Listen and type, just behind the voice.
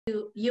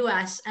to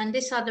US, and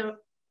these are the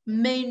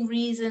main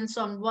reasons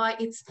on why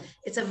it's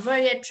a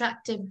very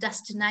attractive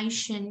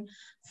destination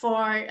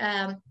for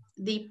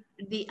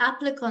the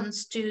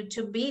applicants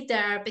to be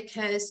there,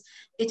 because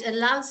it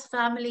allows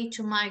family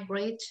to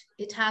migrate.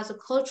 It has a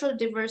cultural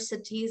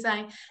diversities.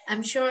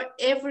 I'm sure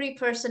every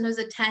person who's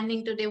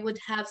attending today would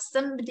have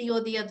somebody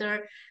or the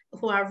other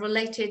who are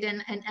related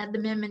and at the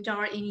moment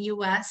are in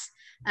US.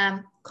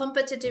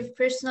 Competitive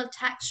personal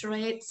tax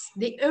rates.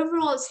 The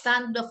overall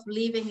standard of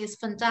living is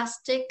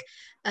fantastic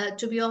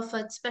to be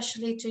offered,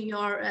 especially to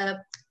your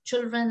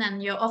children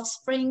and your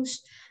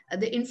offsprings.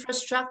 The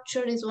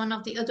infrastructure is one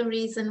of the other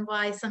reasons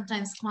why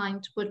sometimes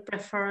clients would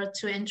prefer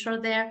to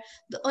enter there.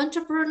 The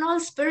entrepreneurial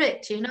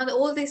spirit,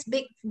 all these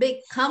big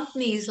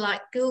companies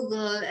like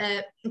Google,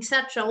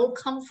 etc., all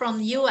come from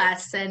the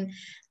US, and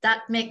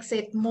that makes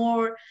it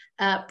more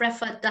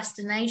preferred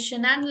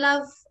destination. And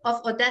love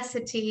of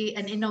audacity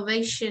and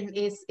innovation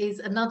is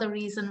another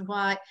reason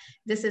why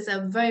this is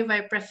a very,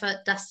 very preferred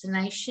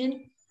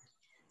destination.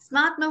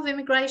 Smart Move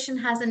Immigration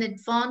has an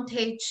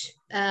advantage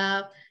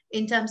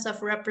in terms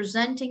of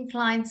representing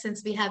clients,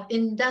 since we have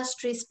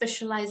industry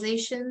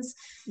specializations.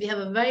 We have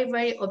a very,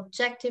 very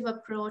objective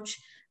approach.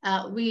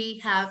 We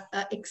have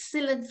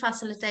excellent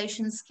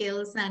facilitation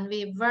skills, and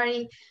we're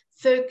very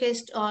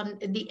focused on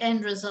the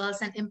end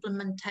results and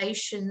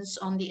implementations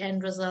on the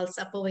end results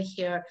up over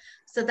here.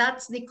 So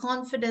that's the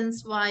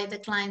confidence why the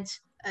client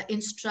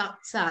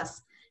instructs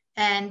us.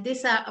 And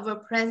these are our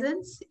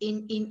presence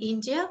in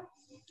India.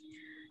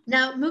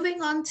 Now,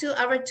 moving on to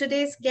our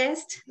today's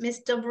guest,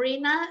 Ms.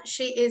 Dobrina.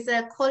 She is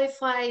a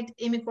qualified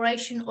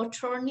immigration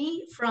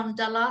attorney from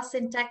Dallas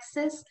in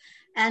Texas,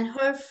 and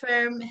her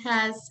firm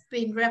has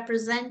been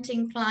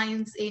representing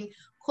clients in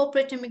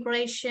corporate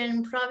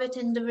immigration, private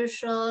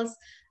individuals.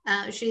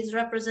 She's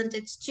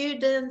represented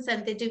students,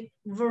 and they do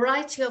a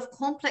variety of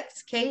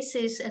complex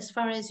cases as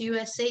far as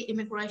USA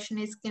immigration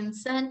is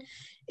concerned.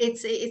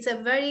 It's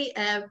a very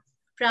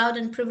proud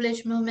and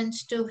privileged moment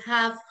to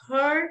have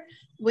her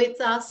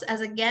with us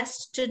as a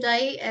guest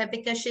today,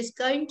 because she's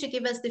going to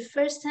give us the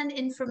first-hand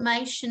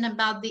information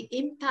about the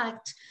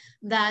impact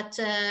that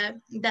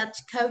that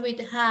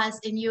COVID has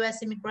in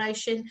US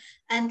immigration.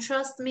 And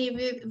trust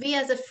me, we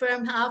as a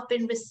firm have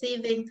been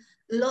receiving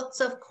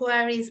lots of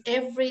queries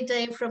every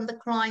day from the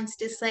clients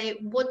to say,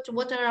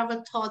 what are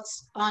our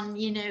thoughts on,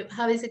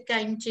 how is it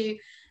going to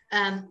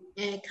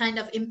kind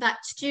of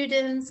impact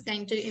students,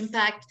 going to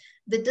impact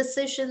the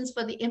decisions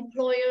for the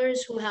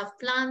employers who have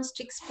plans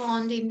to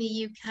expand in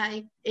the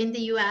UK, in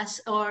the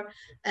US, or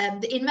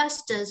the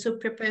investors who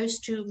propose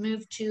to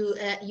move to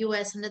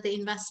US under the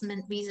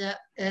investment visa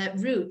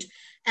route.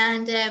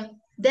 And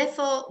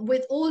therefore,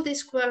 with all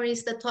these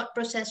queries, the thought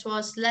process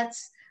was,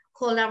 let's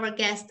call our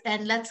guest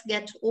and let's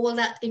get all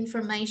that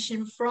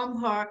information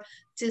from her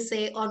to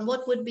say on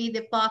what would be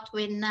the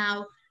pathway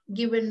now,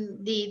 given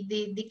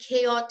the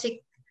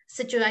chaotic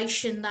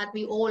situation that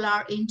we all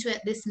are into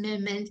at this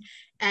moment.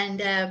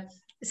 And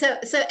so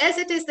as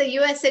it is, the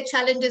USA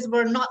challenges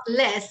were not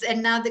less,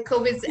 and now the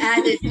COVID's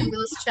added to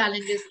those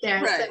challenges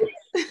there. Right.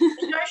 So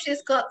I'm sure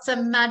she's got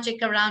some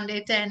magic around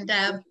it. And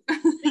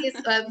please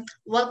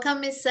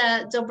welcome Ms.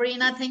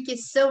 Dobrina. Thank you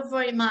so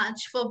very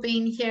much for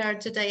being here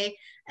today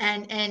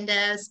and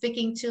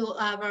speaking to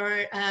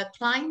our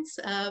clients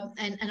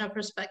and our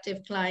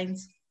prospective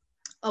clients.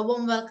 A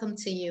warm welcome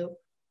to you.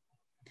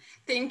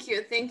 Thank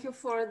you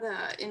for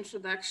the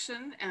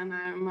introduction, and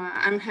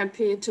I'm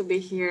happy to be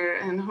here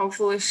and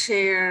hopefully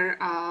share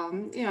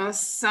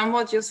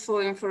somewhat useful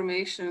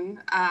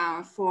information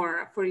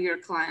for your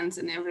clients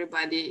and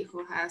everybody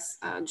who has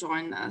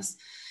joined us.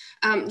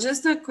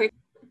 Just a quick.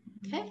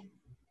 Okay.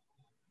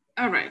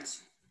 All right.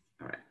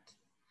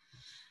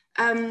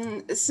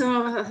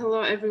 So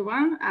hello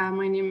everyone.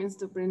 My name is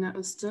Dobrina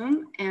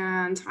Ustun,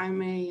 and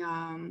I'm a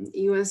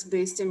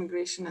US-based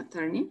immigration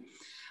attorney.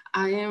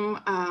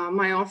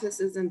 My office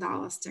is in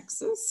Dallas,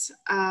 Texas.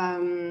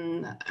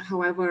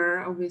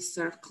 However, we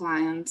serve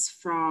clients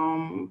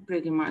from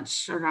pretty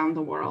much around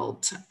the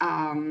world,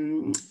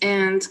 and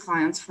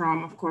clients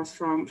from, of course,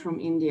 from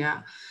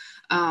India,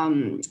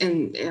 in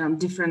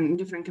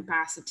different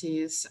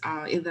capacities,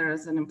 either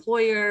as an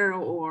employer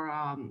or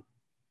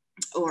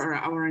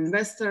our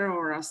investor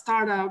or a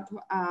startup,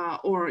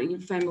 or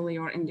family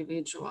or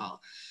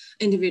individuals.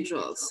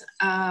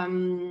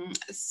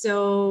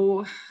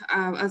 So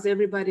as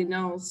everybody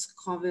knows,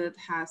 COVID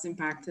has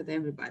impacted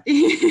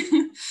everybody.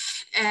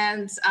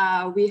 And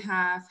we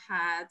have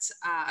had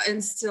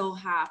and still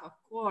have, of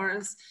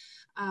course,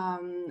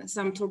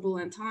 some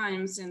turbulent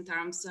times in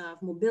terms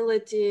of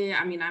mobility.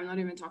 I mean, I'm not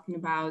even talking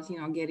about,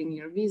 getting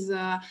your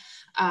visa,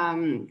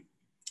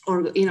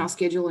 or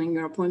scheduling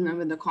your appointment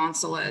with the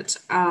consulate.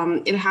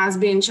 It has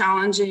been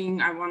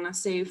challenging, I want to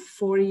say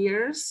 4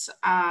 years,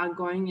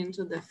 going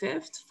into the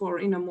 5th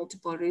for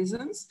multiple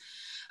reasons,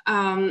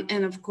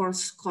 and of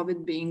course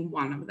COVID being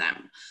one of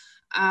them.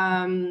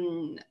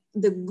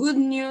 the good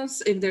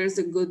news, if there's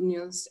a good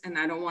news, and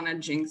I don't want to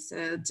jinx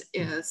it,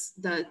 is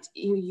that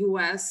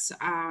US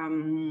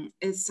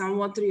is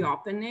somewhat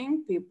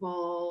reopening.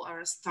 People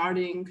are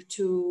starting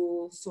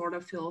to sort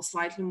of feel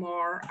slightly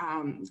more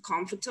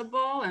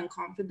comfortable and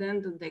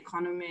confident that the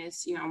economy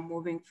is, you know,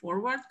 moving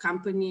forward.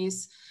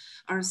 Companies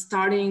are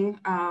starting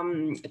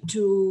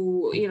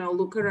to, you know,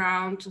 look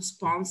around to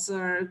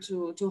sponsor,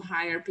 to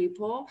hire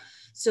people.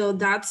 So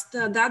that's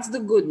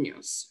the good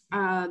news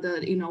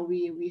that, you know,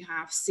 we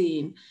have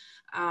seen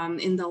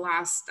in the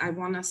last, I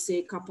want to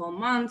say, couple of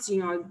months, you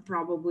know,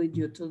 probably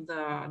due to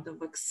the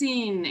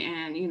vaccine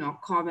and, you know,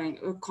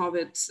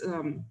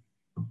 COVID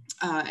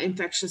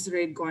infectious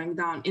rate going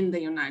down in the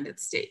United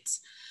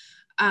States.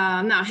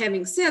 Now,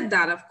 having said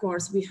that, of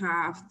course, we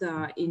have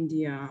the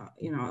India,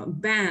 you know,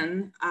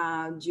 ban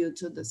due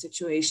to the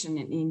situation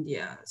in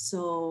India.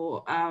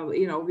 So,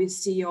 you know, we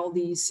see all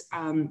these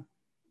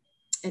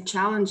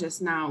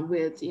challenges now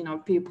with, you know,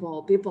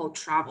 people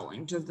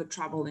traveling, just the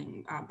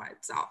traveling by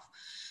itself.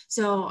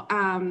 So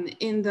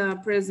in the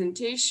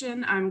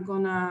presentation, I'm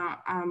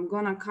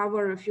gonna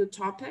cover a few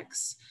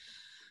topics.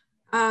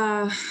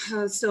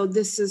 So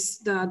this is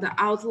the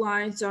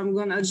outline. So I'm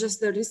gonna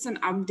just the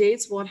recent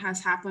updates, what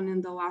has happened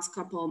in the last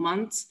couple of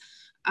months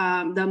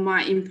that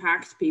might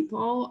impact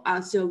people.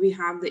 So we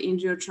have the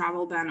India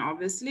travel ban,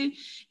 obviously,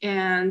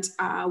 and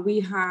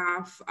we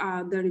have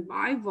the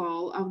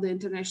revival of the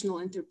International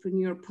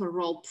Entrepreneur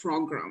Parole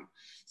Program.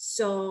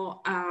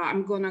 So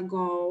I'm gonna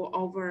go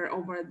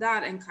over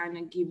that and kind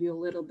of give you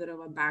a little bit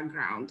of a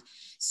background.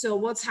 So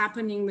what's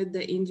happening with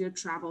the India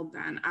travel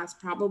ban? As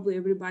probably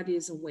everybody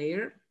is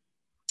aware,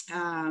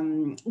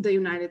 the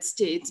United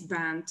States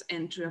banned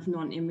entry of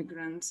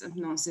non-immigrants and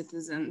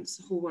non-citizens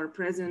who were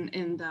present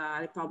in the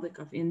Republic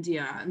of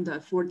India in the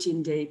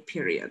 14-day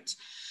period.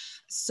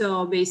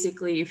 So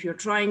basically, if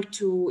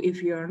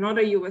you're not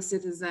a US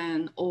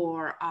citizen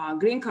or a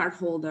green card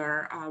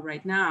holder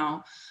right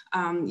now,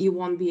 you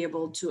won't be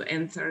able to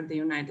enter the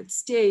United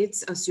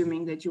States,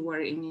 assuming that you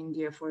were in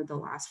India for the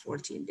last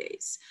 14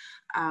 days.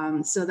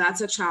 So that's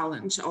a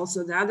challenge.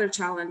 Also, the other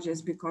challenge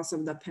is because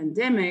of the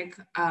pandemic,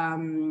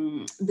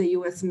 the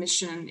U.S.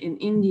 mission in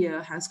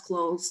India has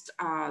closed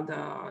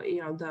the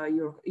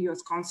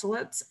U.S.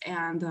 consulates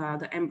and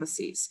the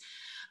embassies.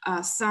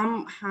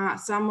 Some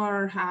have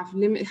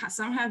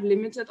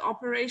limited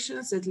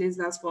operations. At least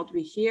that's what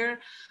we hear.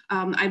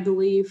 I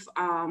believe.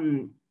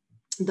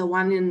 The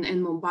one in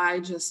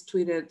Mumbai just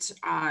tweeted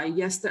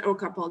yesterday or a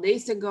couple of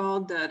days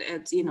ago that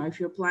it's, you know, if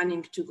you're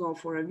planning to go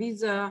for a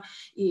visa,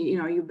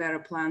 you better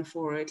plan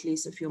for at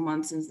least a few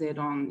months, since they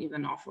don't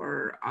even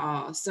offer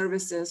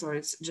services, or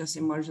it's just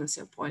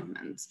emergency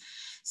appointments.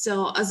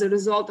 So as a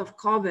result of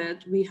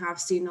COVID, we have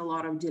seen a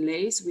lot of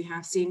delays. We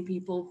have seen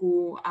people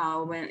who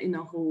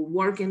who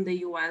work in the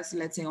US,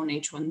 let's say on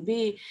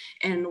H-1B,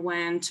 and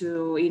went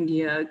to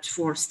India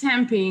for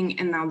stamping,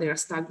 and now they're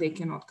stuck. They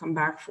cannot come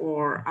back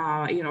for,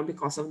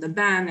 because of the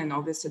ban, and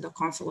obviously the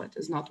consulate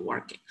is not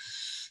working.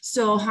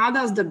 So how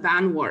does the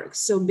ban work?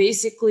 So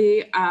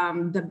basically,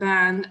 the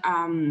ban,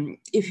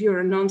 if you're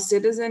a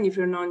non-citizen, if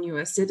you're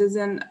non-US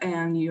citizen,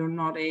 and you're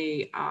not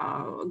a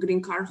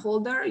green card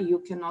holder, you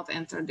cannot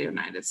enter the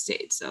United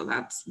States. So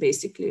that's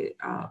basically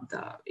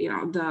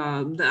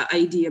the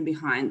idea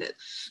behind it.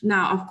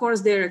 Now, of course,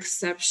 there are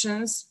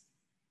exceptions.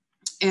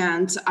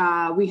 And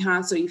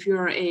so if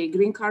you're a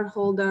green card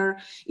holder,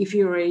 if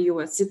you're a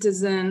US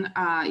citizen,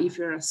 if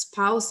you're a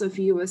spouse of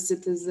a US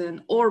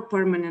citizen or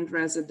permanent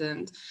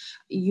resident,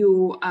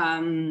 you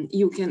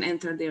can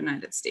enter the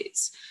United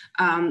States.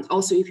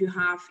 Also, if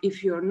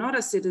you're not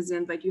a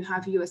citizen, but you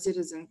have US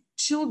citizen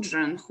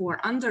children who are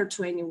under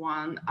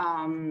 21,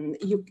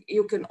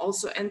 you can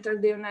also enter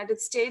the United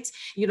States.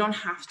 You don't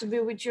have to be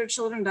with your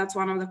children. That's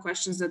one of the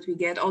questions that we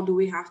get. Oh, do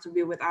we have to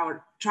be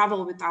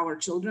travel with our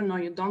children? No,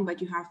 you don't,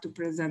 but you have to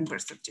present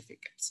birth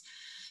certificates.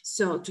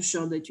 So to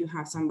show that you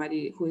have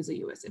somebody who is a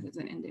US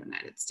citizen in the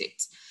United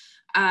States.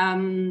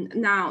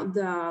 Now,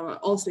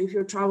 also, if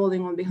you're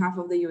traveling on behalf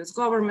of the US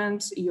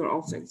government, you're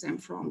also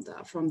exempt from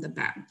the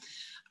ban.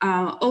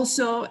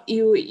 Also,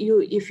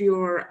 if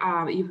you're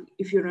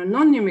a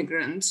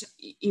non-immigrant,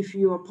 if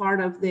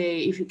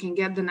you can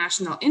get the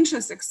national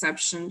interest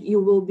exception,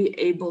 you will be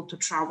able to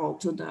travel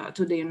to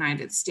the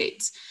United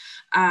States.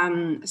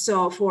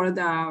 So for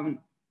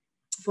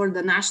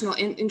the national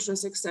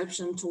interest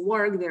exception to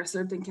work, there are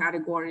certain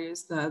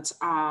categories that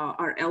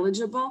are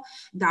eligible.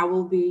 That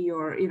will be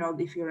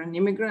if you're an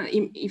immigrant,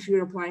 if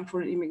you're applying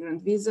for an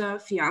immigrant visa,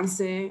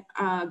 fiance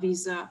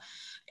visa.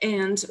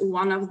 And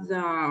one of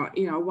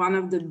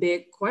the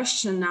big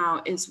question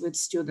now is with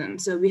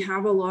students. So we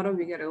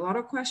get a lot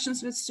of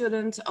questions with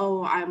students.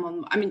 Oh,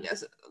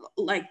 there's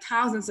like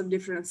thousands of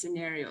different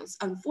scenarios.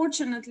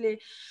 Unfortunately,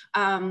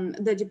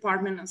 the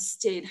Department of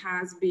State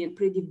has been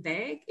pretty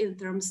vague in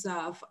terms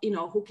of,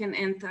 who can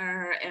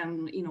enter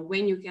and,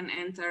 when you can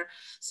enter.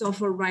 So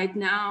for right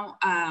now,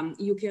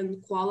 you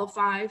can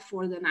qualify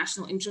for the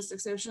national interest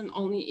exception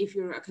only if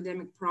your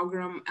academic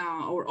program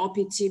or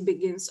OPT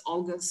begins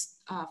August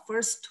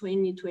 1st,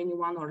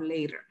 2021 or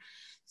later.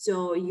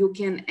 So you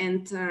can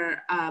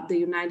enter the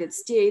United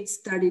States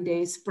 30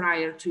 days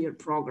prior to your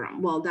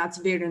program. Well, that's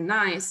very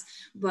nice,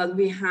 but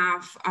we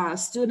have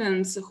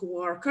students who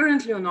are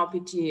currently on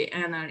OPT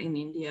and are in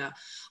India,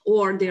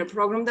 or their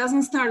program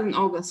doesn't start on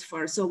August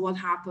 1st. So what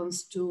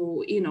happens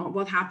to,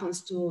 what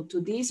happens to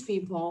these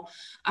people?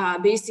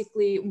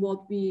 Basically,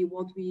 what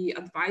we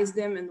advise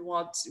them and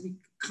what we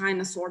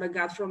kind of sort of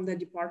got from the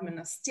Department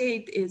of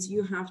State is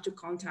you have to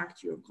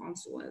contact your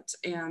consulate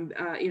and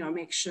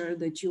make sure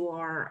that you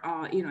are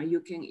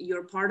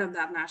you're part of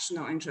that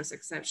national interest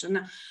exception.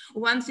 Now,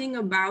 one thing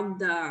about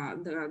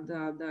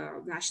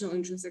the national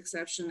interest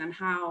exception and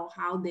how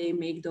they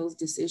make those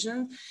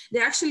decisions,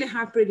 they actually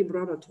have pretty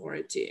broad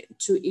authority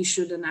to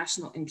issue the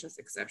national interest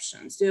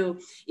exception. So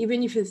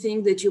even if you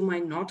think that you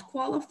might not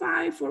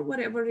qualify for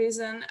whatever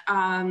reason,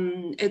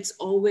 it's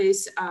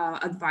always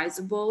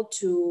advisable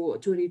to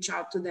reach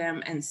out to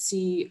them and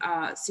see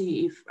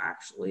if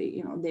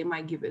actually they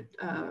might give it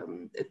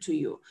to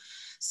you.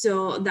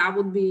 So that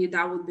would be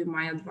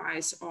my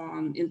advice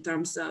on in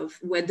terms of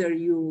whether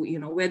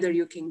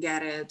you can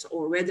get it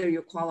or whether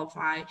you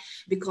qualify,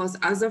 because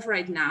as of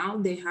right now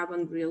they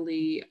haven't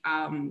really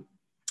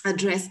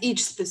address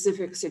each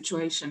specific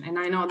situation. And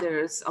I know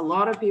there's a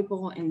lot of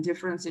people in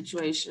different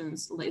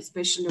situations,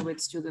 especially with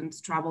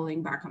students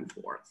traveling back and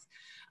forth.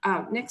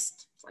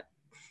 Next slide.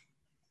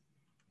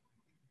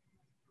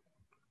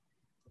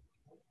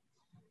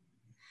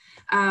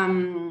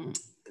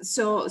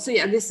 So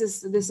yeah, this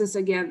is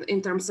again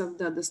in terms of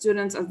the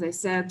students, as I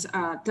said,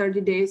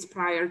 30 days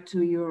prior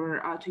to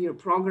your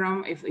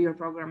program, if your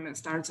program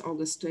starts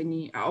August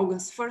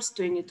 1st,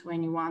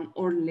 2021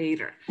 or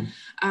later.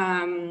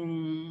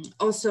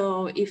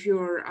 Also, if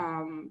you're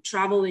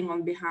traveling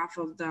on behalf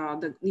of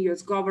the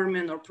US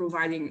government or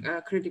providing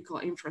critical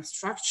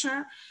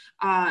infrastructure,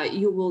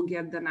 you will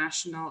get the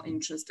national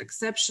interest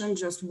exception.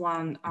 Just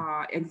one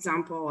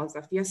example, as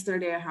of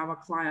yesterday, I have a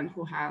client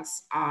who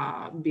has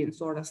been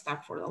sort of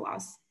stuck for the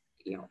last,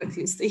 at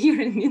least a year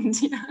in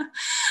India,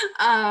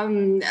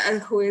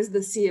 who is the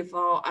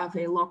CFO of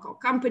a local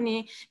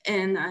company,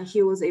 and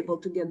he was able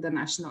to get the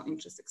national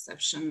interest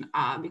exception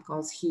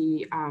because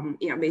he,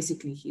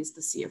 basically he's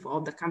the CFO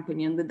of the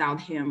company, and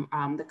without him,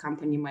 the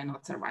company might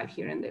not survive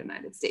here in the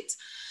United States.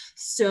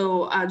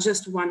 So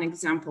just one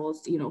example,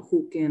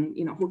 who can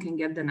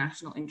get the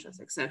national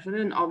interest exception,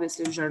 and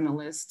obviously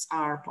journalists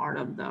are part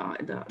of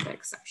the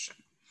exception.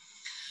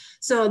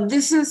 So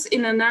this is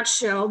in a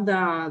nutshell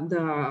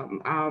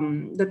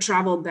the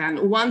travel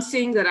ban. One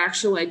thing that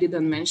actually I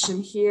didn't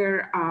mention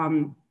here,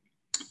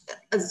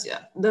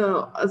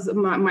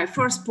 my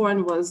first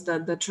point was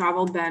that the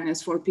travel ban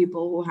is for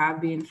people who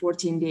have been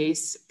 14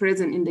 days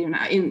present in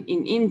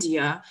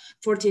India,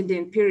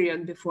 14-day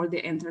period before they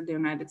enter the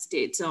United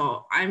States.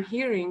 So I'm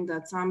hearing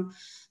that some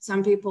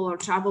people are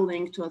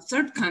traveling to a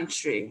third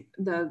country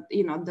that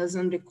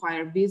doesn't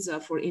require visa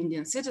for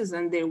Indian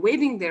citizens. They're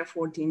waiting there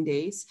 14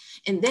 days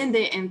and then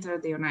they enter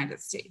the United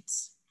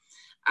States.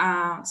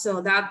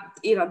 So that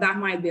that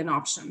might be an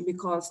option,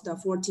 because the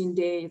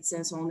 14-day, it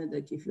says only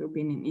that if you've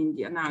been in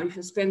India. Now, if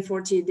you spend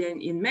 14 days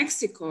in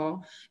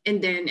Mexico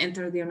and then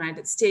enter the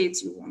United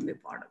States, you won't be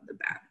part of the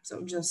ban.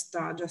 So just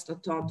a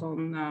thought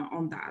on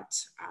that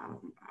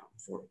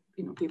for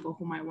people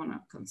who might want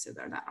to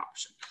consider that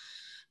option.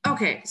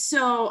 Okay,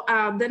 so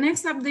the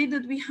next update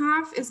that we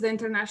have is the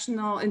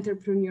International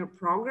Entrepreneur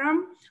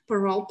Program,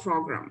 Parole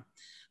Program.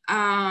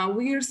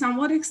 We are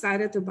somewhat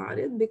excited about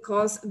it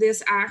because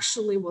this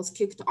actually was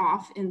kicked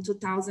off in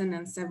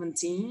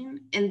 2017.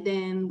 And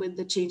then with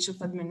the change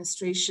of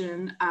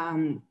administration,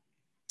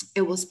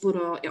 it was put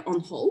on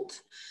hold.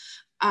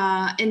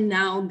 And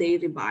now they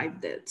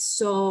revived it.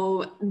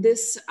 So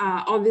this,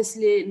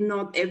 obviously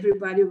not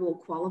everybody will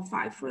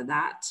qualify for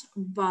that,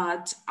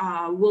 but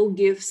will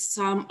give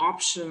some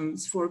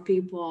options for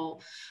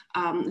people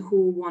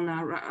who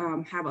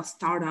wanna have a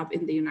startup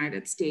in the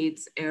United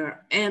States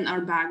and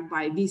are backed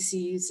by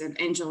VCs and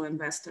angel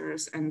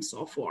investors and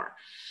so forth.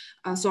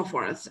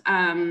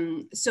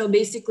 So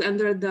basically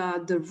under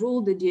the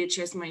rule, the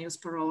DHS may use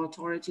parole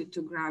authority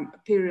to grant a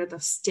period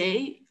of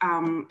stay.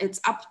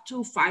 It's up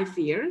to 5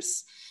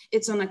 years.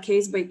 It's on a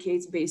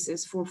case-by-case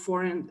basis for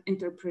foreign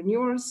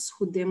entrepreneurs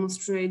who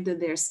demonstrate that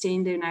their stay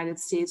in the United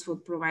States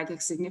would provide a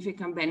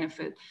significant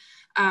benefit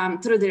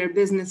through their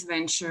business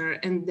venture,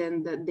 and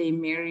then that they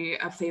marry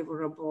a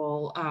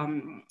favorable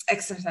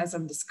exercise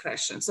of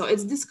discretion. So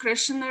it's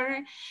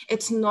discretionary,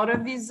 it's not a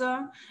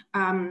visa,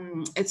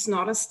 it's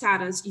not a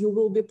status, you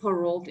will be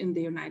paroled in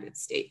the United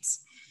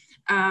States.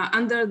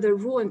 Under the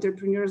rule,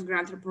 entrepreneurs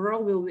granted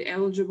parole will be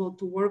eligible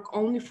to work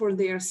only for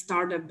their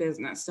startup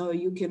business. So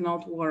you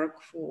cannot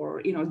work for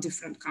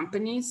different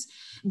companies.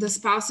 The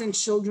spouse and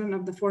children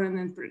of the foreign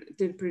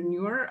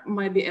entrepreneur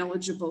might be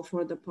eligible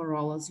for the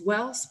parole as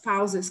well.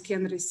 Spouses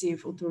can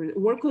receive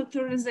work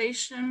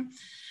authorization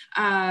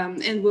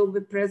and will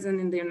be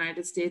present in the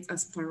United States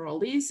as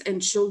parolees,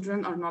 and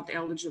children are not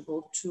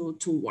eligible to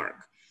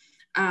work.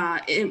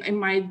 It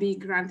might be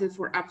granted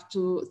for up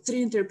to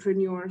 3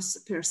 entrepreneurs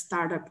per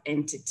startup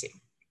entity.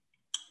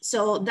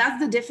 So that's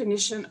the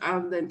definition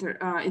of the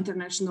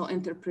International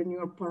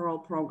Entrepreneur Parole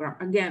Program.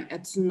 Again,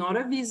 it's not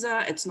a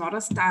visa, it's not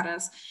a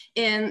status,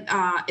 and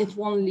it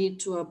won't lead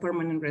to a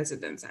permanent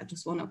residence. I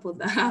just want to put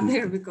that out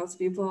there because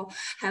people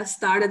have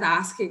started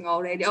asking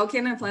already, oh,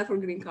 can I apply for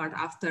green card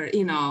after,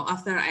 you know,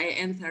 after I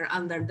enter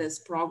under this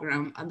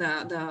program?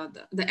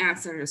 The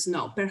answer is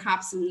no,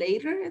 perhaps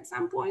later at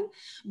some point,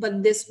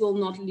 but this will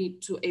not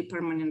lead to a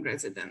permanent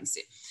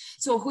residency.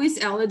 So who is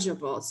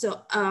eligible?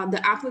 So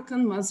the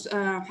applicant must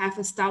have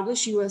established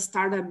U.S.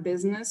 startup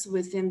business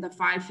within the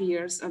 5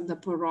 years of the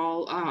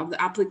parole, of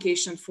the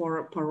application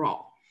for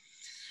parole.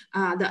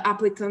 The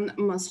applicant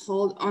must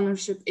hold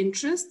ownership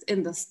interest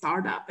in the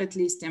startup, at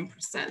least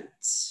 10%.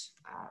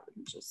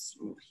 Just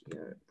move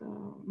here.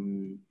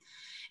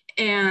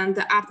 And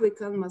the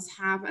applicant must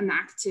have an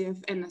active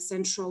and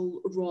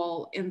essential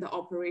role in the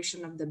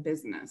operation of the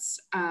business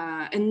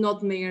and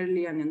not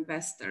merely an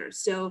investor.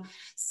 So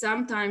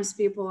sometimes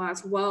people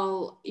ask,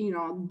 well, you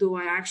know, do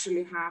I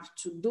actually have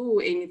to do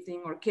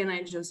anything, or can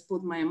I just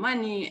put my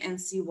money and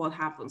see what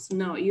happens?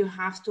 No, you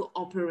have to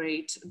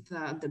operate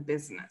the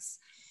business.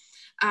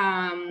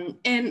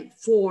 And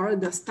for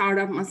the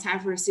startup must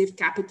have received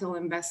capital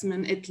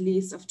investment at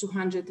least of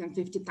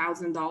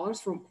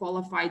 $250,000 from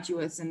qualified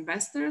U.S.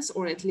 investors,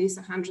 or at least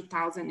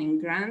 $100,000 in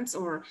grants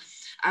or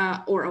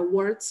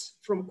awards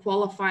from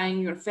qualifying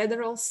your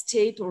federal,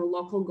 state, or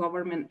local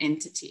government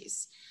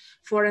entities.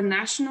 Foreign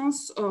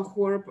nationals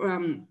who are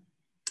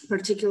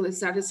particularly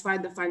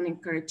satisfied the funding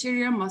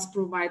criteria must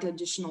provide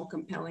additional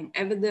compelling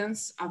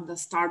evidence of the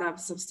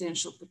startup's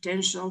substantial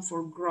potential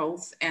for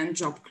growth and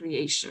job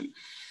creation.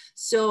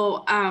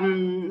 So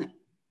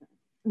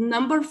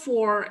number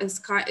 4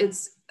 is,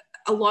 it's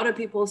a lot of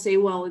people say,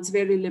 well, it's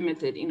very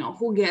limited, you know,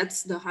 who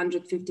gets the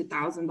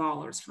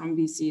 $150,000 from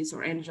VCs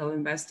or angel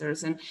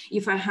investors? And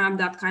if I have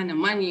that kind of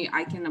money,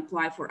 I can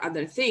apply for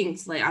other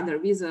things like other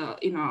visa,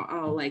 you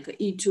know, like an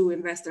E2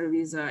 investor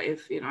visa,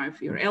 if, you know, if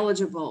you're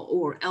eligible,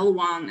 or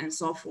L1 and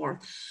so forth.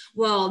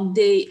 Well,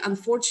 they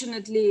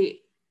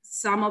unfortunately,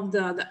 some of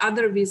the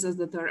other visas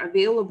that are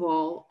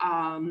available,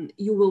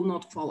 you will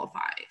not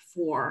qualify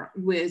for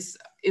with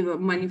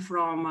money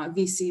from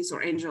VCs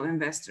or angel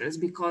investors,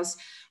 because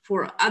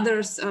for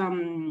others,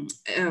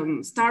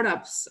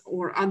 startups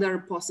or other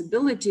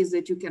possibilities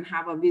that you can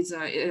have a visa,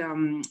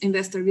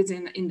 investor visa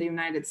in the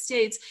United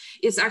States,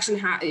 it's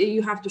actually,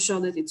 you have to show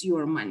that it's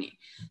your money.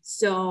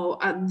 So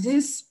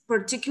this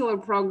particular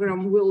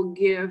program will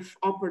give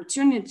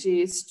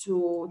opportunities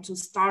to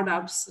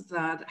startups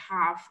that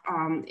have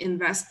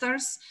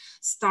investors,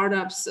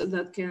 startups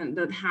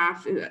that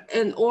have,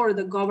 and or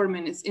the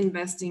government is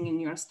investing in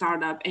your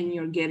startup and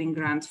you're getting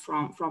grants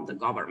from the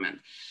government.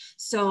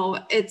 So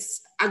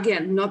it's,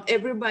 again, not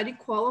everybody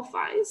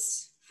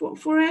qualifies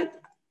for it,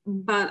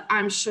 but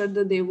I'm sure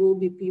that there will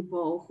be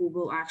people who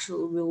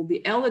will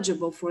be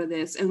eligible for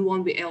this and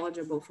won't be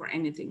eligible for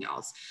anything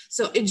else.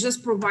 So it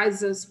just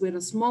provides us with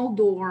a small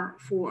door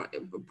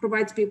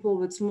provides people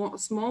with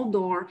small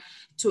door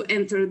to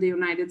enter the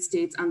United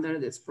States under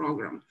this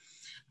program.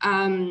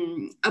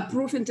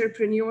 Approved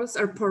entrepreneurs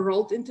are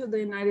paroled into the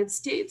United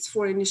States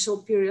for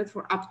initial period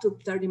for up to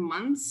 30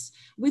 months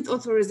with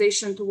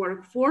authorization to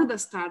work for the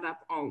startup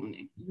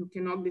only. You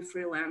cannot be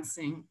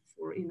freelancing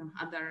for, you know,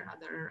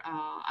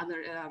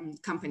 other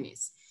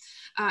companies.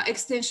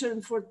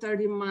 Extension for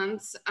 30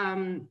 months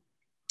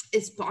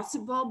is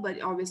possible,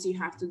 but obviously you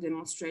have to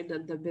demonstrate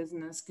that the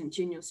business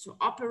continues to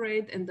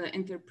operate and the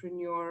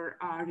entrepreneur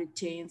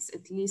retains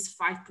at least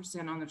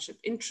 5% ownership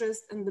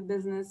interest in the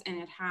business, and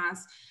it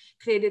has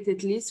created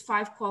at least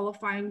 5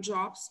 qualifying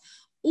jobs,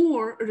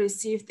 or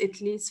received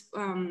at least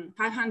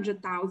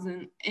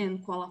 $500,000 in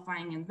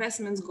qualifying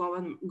investments,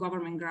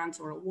 government grants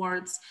or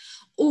awards,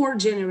 or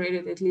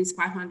generated at least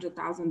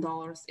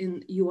 $500,000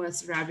 in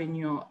U.S.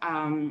 revenue,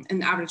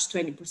 an average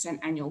 20%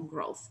 annual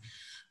growth.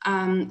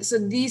 So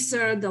these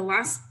are the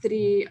last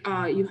 3.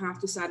 You have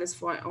to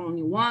satisfy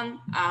only one.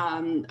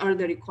 Are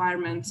the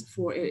requirements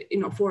for, you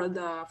know, for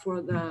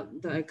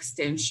the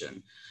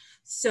extension.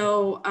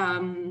 So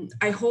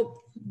I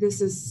hope this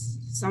is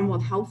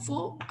somewhat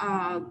helpful.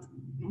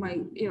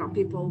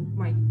 People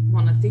might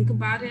want to think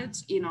about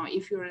it. You know,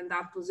 if you're in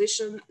that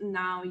position,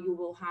 now you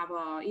will have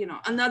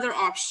another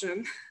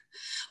option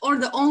or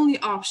the only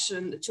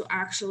option to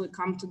actually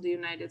come to the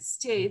United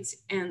States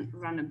and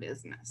run a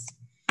business.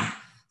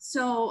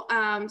 So,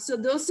 so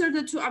those are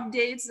the 2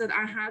 updates that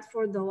I had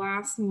for the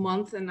last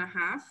month and a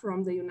half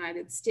from the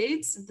United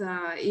States,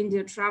 the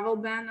India travel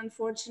ban,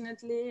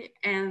 unfortunately,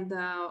 and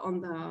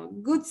on the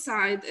good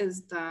side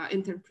is the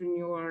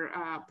entrepreneur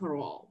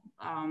parole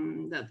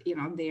that, you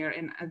know,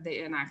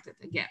 they enacted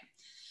again.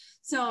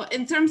 So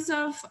in terms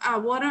of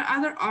what are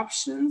other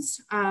options,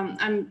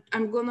 I'm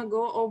gonna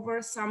go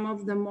over some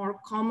of the more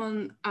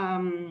common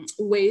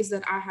ways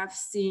that I have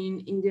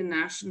seen Indian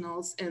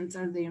nationals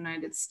enter the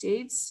United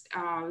States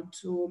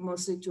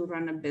mostly to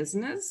run a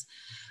business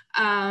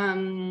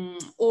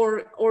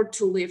or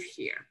to live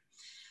here.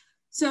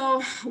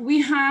 So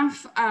we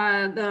have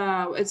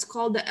it's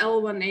called the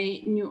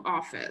L1A new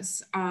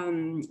office.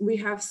 We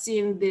have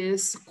seen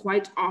this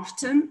quite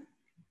often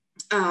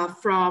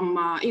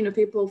from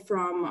people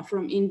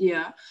from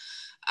India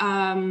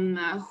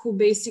who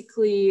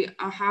basically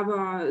have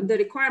the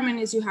requirement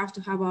is you have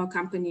to have a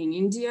company in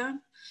India,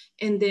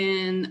 and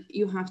then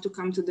you have to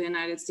come to the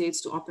United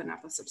States to open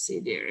up a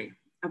subsidiary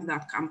of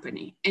that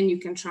company, and you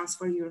can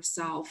transfer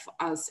yourself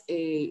as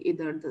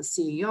either the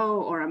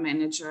CEO or a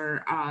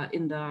manager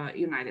in the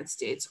United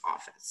States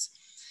office.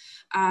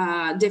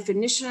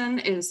 Definition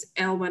is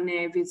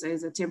L1A visa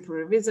is a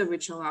temporary visa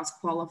which allows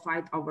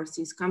qualified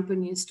overseas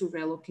companies to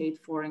relocate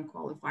foreign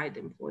qualified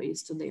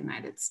employees to the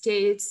United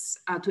States,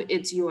 to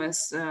its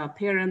US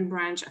parent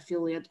branch,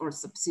 affiliate, or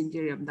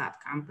subsidiary of that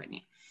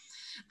company.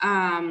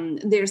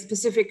 There are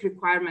specific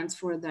requirements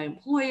for the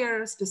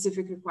employer,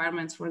 specific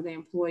requirements for the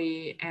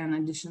employee, and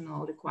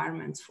additional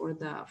requirements for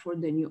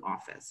the new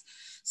office.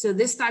 So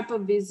this type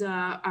of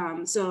visa,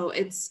 so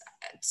it's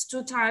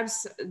two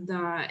types.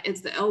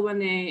 It's the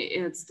L1A,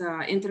 it's the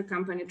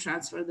intercompany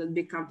transfer that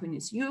big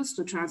companies use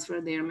to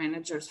transfer their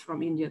managers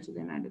from India to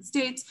the United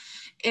States.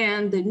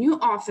 And the new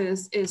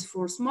office is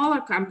for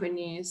smaller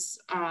companies.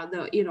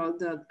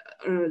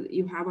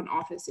 You have an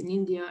office in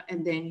India,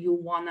 and then you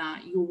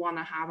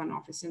wanna have an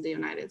office in the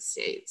United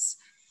States.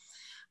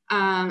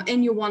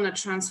 And you want to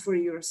transfer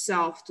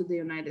yourself to the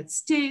United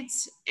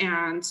States,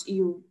 and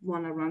you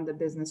want to run the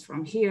business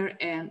from here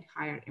and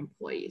hire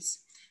employees.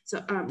 So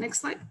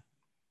next slide.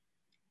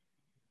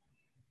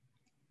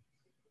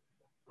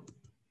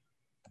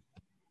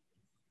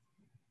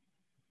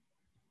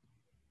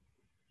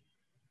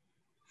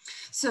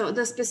 So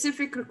the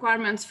specific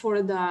requirements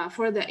for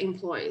the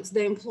employees: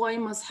 the employee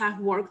must have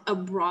worked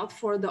abroad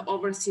for the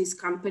overseas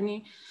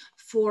company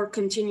for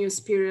continuous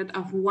period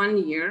of 1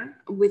 year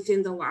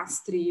within the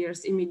last 3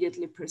 years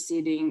immediately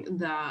preceding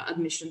the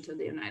admission to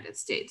the United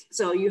States.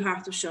 So you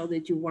have to show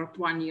that you worked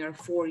 1 year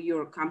for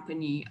your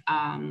company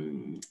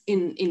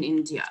in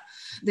India.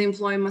 The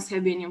employee must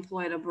have been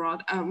employed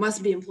abroad,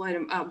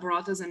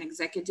 abroad as an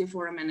executive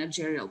or a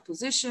managerial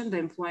position. The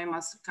employee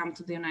must come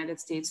to the United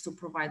States to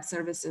provide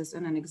services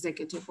in an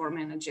executive or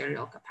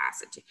managerial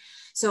capacity.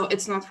 So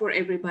it's not for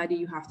everybody.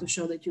 You have to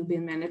show that you've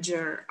been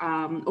manager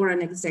or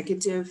an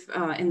executive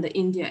in the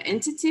India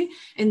entity,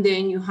 and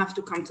then you have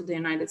to come to the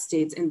United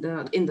States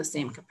in the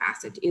same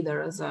capacity,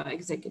 either as an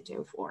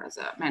executive or as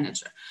a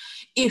manager.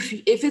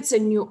 If it's a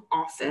new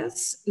office,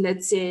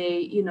 let's say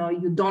you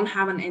don't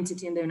have an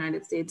entity in the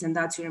United States, and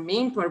that's your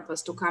main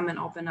purpose to come and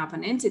open up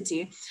an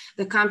entity,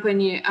 the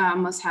company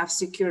must have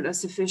secured a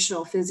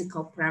sufficient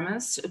physical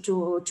premise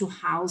to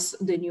house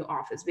the new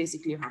office.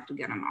 Basically, you have to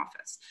get an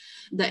office.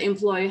 The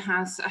employee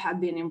had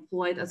been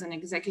employed as an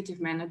executive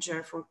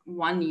manager for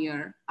 1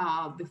 year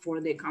before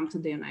they come to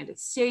the United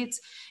States,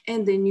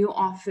 and the new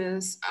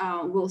office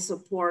will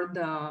support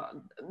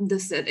the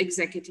said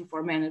executive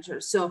or manager.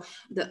 So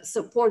the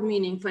support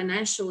meaning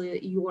financially,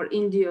 your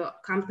India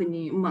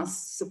company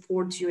must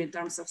support you in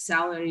terms of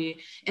salary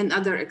and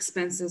other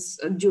expenses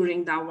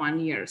during that 1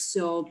 year.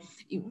 So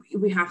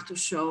we have to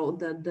show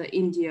that the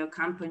India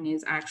company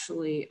is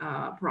actually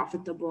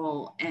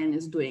profitable and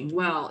is doing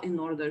well in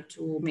order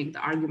to make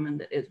the argument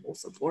that it will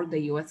support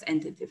the US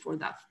entity for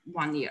that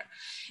 1 year.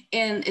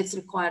 And it's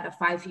required a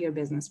 5-year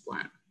business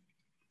plan.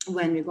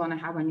 When we're going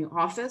to have a new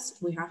office,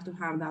 we have to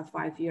have that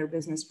 5-year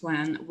business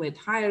plan with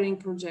hiring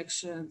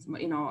projections,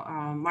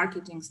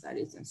 marketing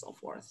studies, and so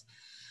forth.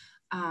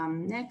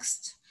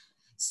 Next.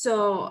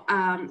 So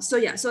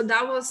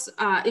that was,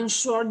 in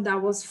short,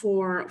 that was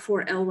for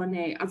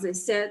L1A. As I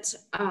said,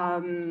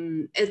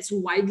 it's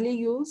widely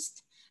used,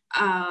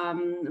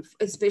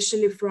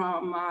 especially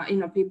from,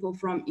 people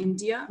from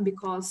India,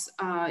 because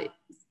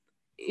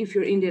if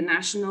you're Indian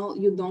national,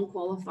 you don't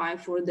qualify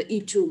for the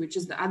E2, which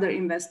is the other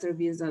investor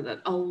visa that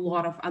a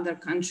lot of other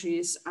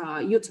countries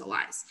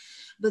utilize.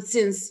 But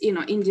since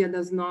India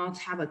does not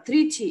have a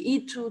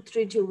E2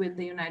 treaty with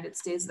the United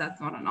States,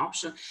 that's not an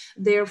option.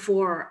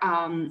 Therefore,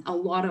 a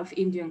lot of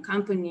Indian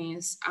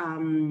companies,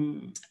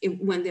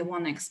 when they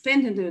want to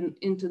expand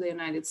into the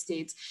United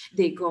States,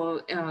 they go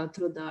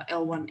through the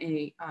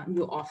L1A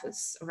new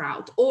office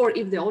route. Or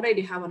if they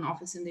already have an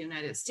office in the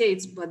United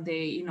States, but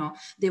they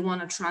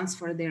want to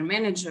transfer their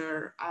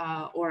manager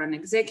or an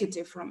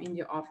executive from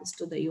India office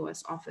to the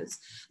US office,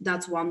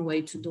 that's one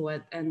way to do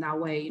it. And that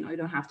way, you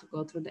don't have to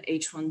go through the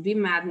H-1B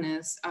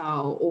madness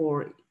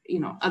or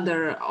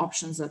other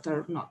options that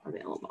are not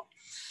available.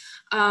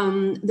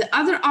 The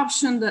other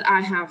option that I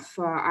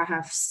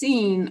have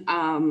seen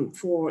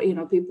for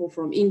people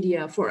from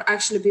India,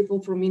 people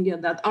from India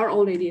that are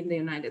already in the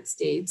United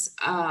States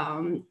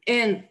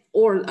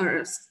or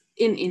are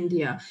in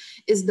India,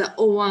 is the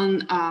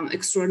O1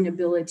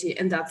 extraordinability,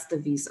 and that's the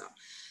visa.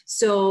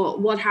 So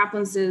what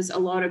happens is a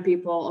lot of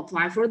people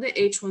apply for the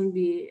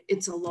H-1B,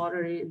 it's a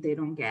lottery, they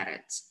don't get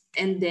it.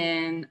 And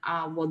then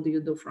what do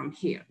you do from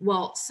here?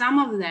 Well, some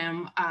of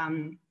them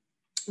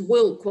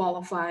will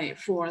qualify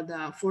for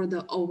the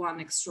O1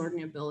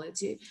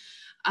 extraordinability.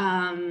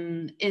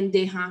 And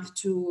you have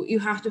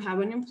to have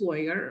an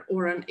employer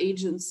or an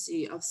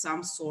agency of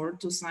some sort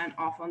to sign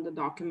off on the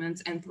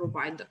documents and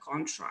provide the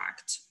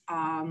contract.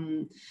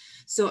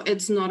 So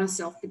it's not a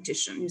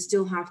self-petition. You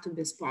still have to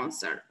be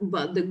sponsored.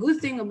 But the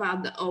good thing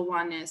about the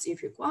O1 is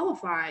if you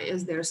qualify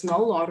is there's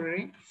no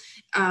lottery.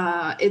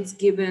 It's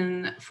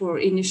given for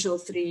initial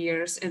 3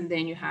 years, and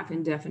then you have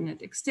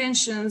indefinite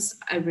extensions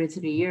every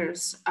 3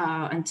 years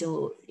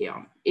until, you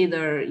know,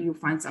 either you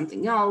find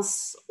something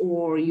else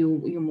or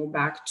you move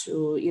back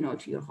to, you know,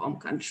 to your home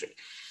country.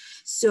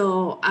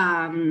 So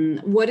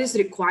what is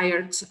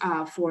required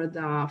for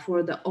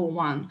the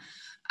O1?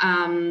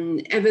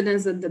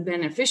 Evidence that the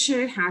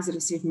beneficiary has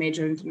received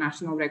major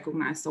international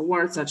recognized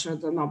awards such as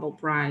the Nobel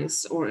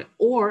Prize or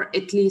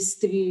at least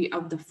 3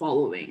 of the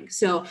following.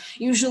 So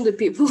usually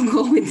people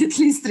go with at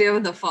least 3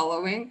 of the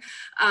following.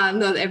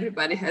 Not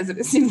everybody has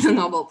received the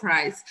Nobel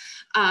Prize.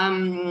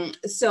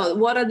 So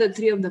what are the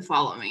 3 of the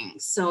following?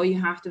 So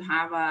you have to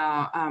have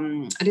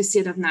a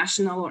receipt of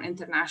national or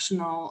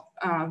international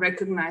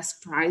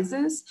recognized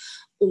prizes,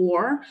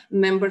 or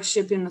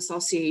membership in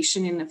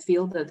association in a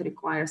field that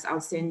requires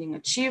outstanding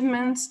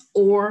achievements,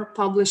 or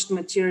published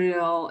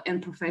material in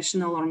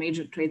professional or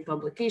major trade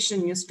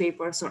publication,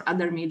 newspapers, or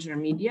other major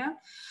media,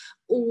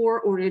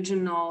 or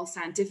original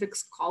scientific,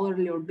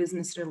 scholarly, or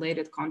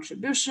business-related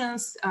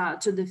contributions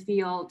to the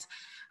field,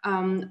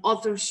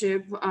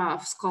 authorship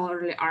of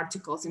scholarly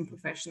articles in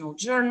professional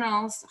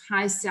journals,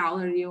 high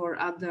salary or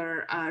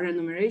other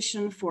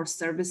remuneration for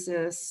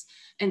services.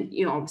 And,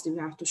 you know, obviously we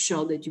have to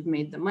show that you've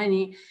made the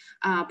money,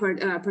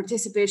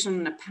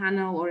 participation in a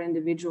panel or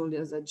individually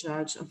as a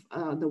judge of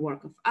the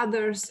work of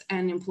others,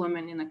 and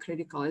employment in a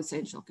critical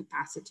essential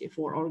capacity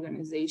for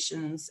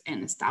organizations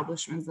and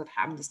establishments that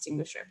have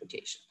distinguished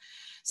reputation.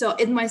 So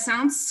it might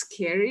sound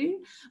scary,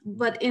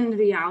 but in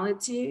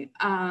reality,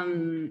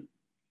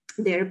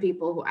 there are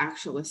people who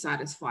actually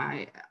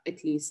satisfy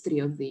at least 3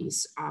 of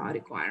these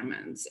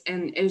requirements.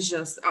 And it's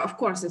just, of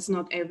course, it's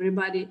not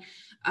everybody,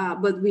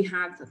 but we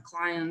have the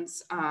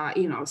clients,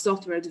 you know,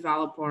 software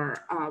developer,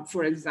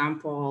 for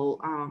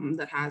example,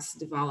 that has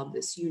developed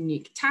this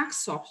unique tax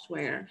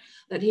software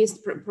that he's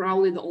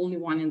probably the only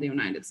one in the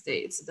United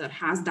States that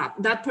has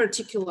that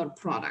particular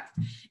product.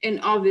 And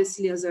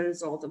obviously, as a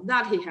result of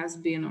that, he has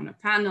been on a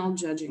panel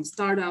judging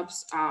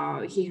startups.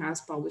 He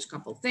has published a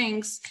couple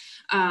things,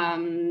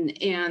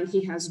 and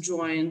he has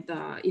joined,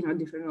 you know,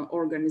 different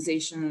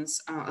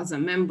organizations as a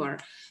member.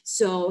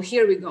 So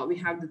here we go. We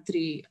have the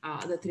three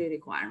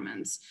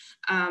requirements.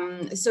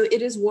 So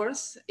it is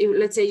worth,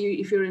 let's say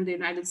if you're in the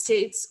United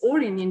States or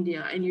in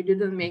India and you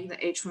didn't make the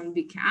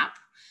H-1B cap,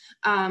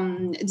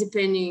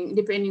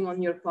 depending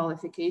on your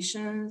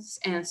qualifications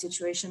and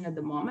situation at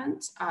the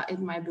moment, it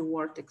might be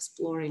worth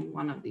exploring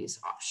one of these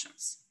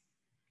options.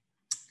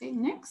 Okay,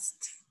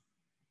 next.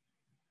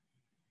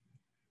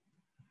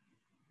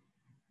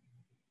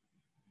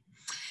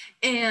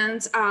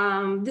 And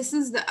this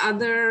is the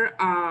other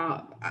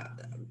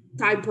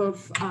type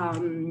of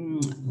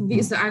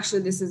visa.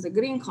 Actually, this is a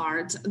green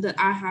card that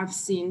I have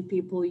seen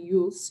people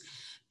use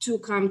to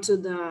come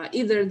to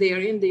either they're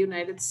in the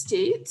United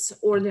States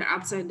or they're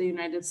outside the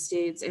United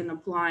States and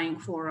applying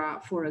for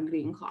a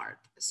green card.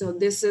 So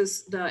this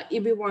is the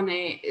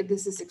EB-1A,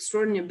 this is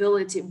extraordinary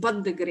ability,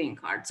 but the green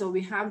card. So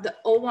we have the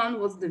O1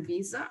 was the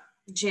visa,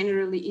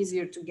 generally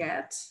easier to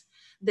get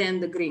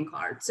than the green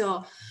card.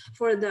 So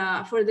for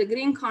the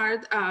green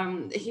card,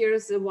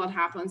 here's what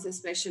happens,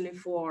 especially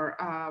for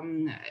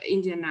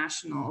Indian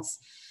nationals.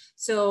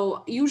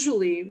 So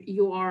usually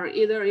you are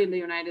either in the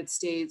United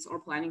States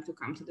or planning to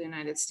come to the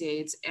United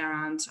States,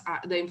 and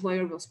the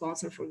employer will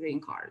sponsor for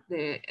green card.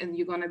 And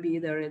you're gonna be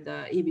either in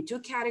the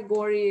EB2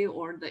 category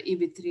or the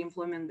EB3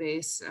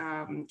 employment-based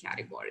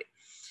category.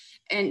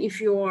 And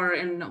if you're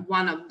in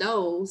one of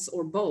those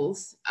or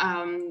both,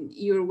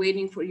 you're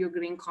waiting for your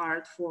green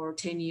card for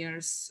 10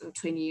 years,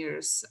 20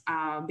 years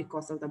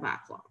because of the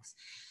backlogs.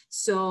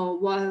 So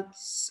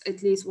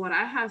at least what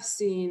I have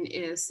seen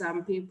is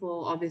some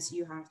people, obviously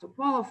you have to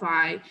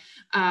qualify,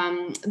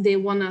 they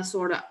wanna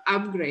sort of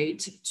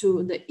upgrade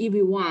to the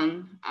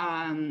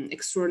EB1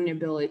 extraordinary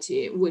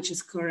ability, which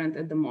is current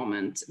at the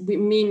moment,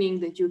 meaning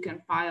that you can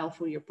file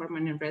for your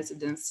permanent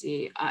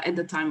residency at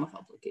the time of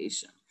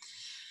application.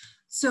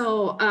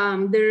 So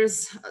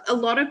there's a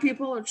lot of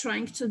people are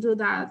trying to do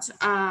that,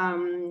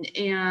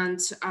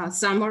 and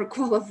some are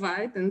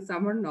qualified and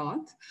some are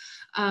not.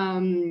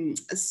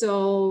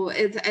 So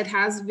it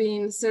has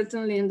been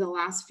certainly in the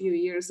last few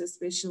years,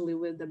 especially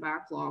with the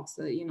backlogs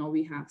that, you know,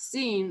 we have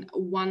seen,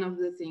 one of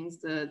the things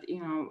that,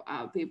 you know,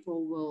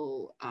 people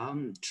will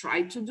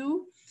try to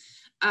do.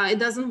 It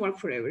doesn't work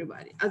for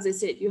everybody. As I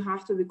said, you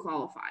have to be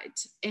qualified.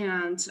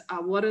 And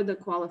what are the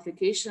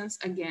qualifications?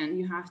 Again,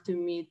 you have to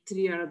meet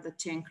 3 out of the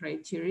 10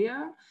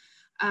 criteria.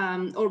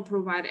 or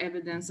provide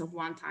evidence of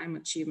one-time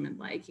achievement,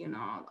 like, you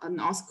know, an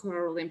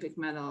Oscar, Olympic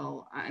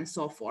medal, and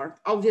so forth.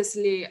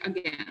 Obviously,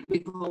 again, we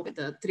go with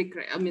the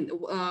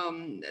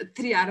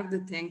 3 out of the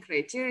 10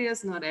 criteria.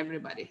 Not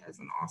everybody has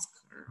an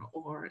Oscar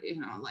or, you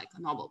know, like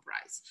a Nobel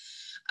Prize.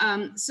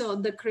 So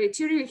the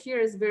criteria here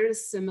is very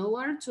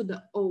similar to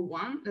the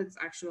O1. That's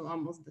actually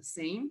almost the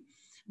same.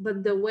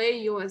 But the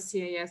way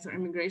USCIS or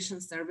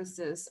Immigration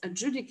Services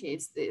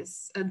adjudicates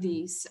these,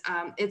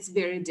 it's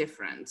very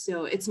different.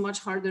 So it's much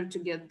harder to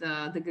get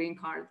the green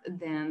card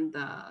than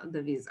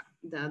the visa,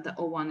 the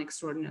O1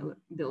 extraordinary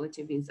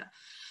ability visa.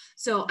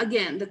 So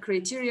again, the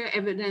criteria: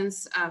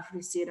 evidence of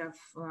receipt of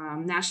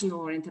national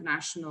or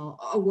international,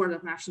 award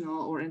of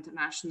national or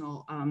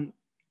international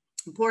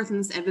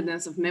importance,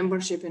 evidence of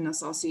membership in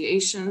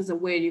associations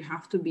where you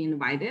have to be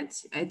invited.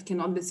 It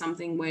cannot be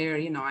something where,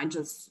 you know, I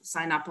just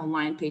sign up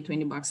online, pay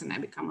 $20 and I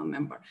become a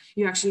member.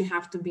 You actually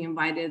have to be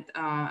invited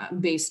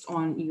based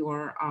on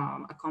your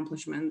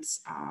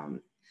accomplishments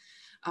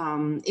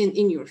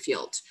in your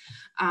field.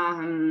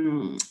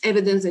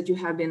 Evidence that you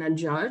have been a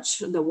judge,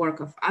 the work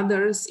of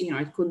others. You know,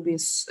 it could be,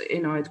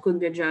 you know, it could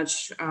be a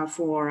judge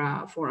for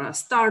a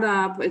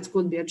startup. It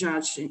could be a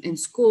judge in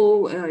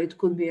school. It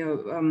could be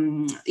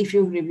if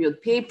you've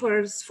reviewed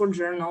papers for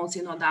journals,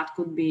 you know, that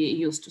could be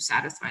used to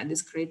satisfy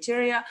this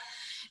criteria.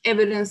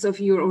 Evidence of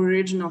your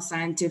original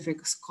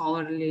scientific,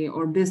 scholarly,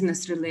 or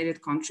business-related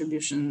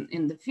contribution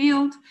in the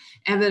field,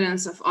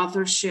 evidence of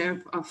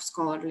authorship of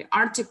scholarly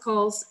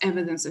articles,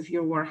 evidence of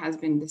your work has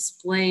been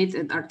displayed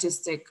at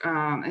artistic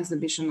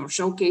exhibition or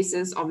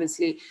showcases.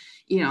 Obviously,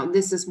 you know,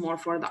 this is more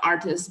for the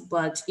artists,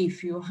 but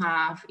if you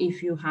have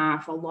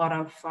a lot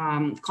of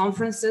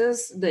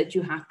conferences that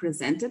you have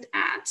presented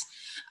at,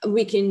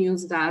 we can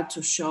use that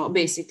to show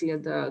basically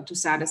to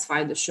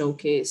satisfy the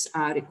showcase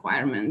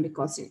requirement,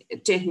 because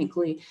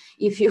technically,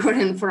 if you're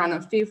in front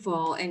of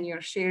people and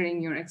you're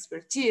sharing your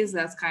expertise,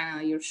 that's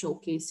kind of, you're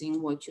showcasing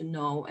what you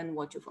know and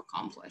what you've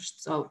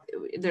accomplished. So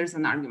there's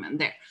an argument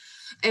there.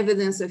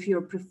 Evidence of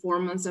your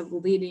performance of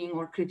leading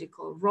or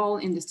critical role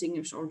in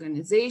distinguished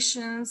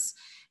organizations,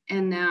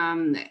 and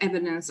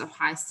evidence of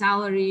high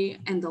salary.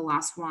 And the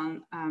last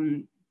one,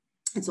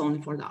 it's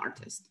only for the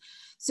artist.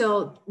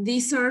 So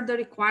these are the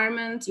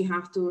requirements. You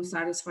have to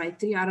satisfy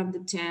 3 out of the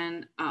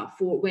 10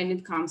 for when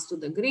it comes to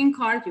the green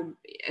card.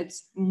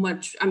 It's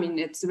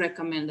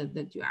recommended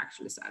that you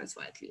actually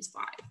satisfy at least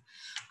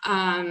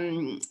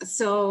 5.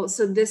 So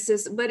this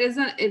is, but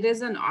it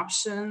is an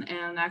option.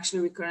 And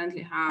actually we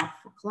currently have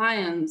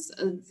clients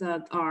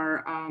that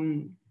are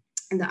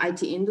in the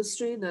IT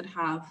industry that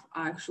have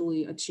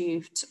actually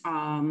achieved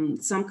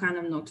some kind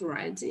of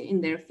notoriety in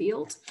their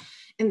field.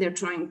 And they're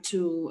trying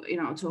to, you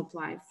know, to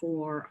apply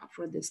for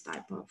this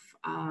type of,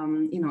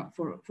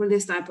 for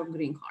this type of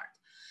green card.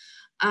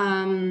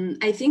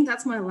 I think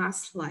that's my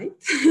last slide.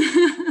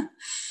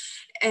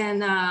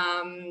 And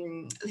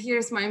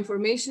here's my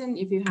information.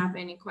 If you have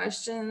any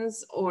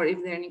questions, or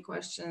if there are any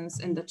questions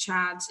in the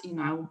chat, you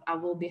know, I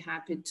will be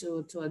happy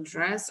to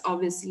address.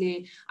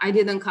 Obviously, I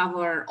didn't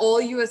cover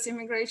all U.S.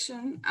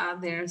 immigration.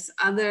 There's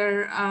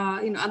other,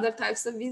 other types of visas.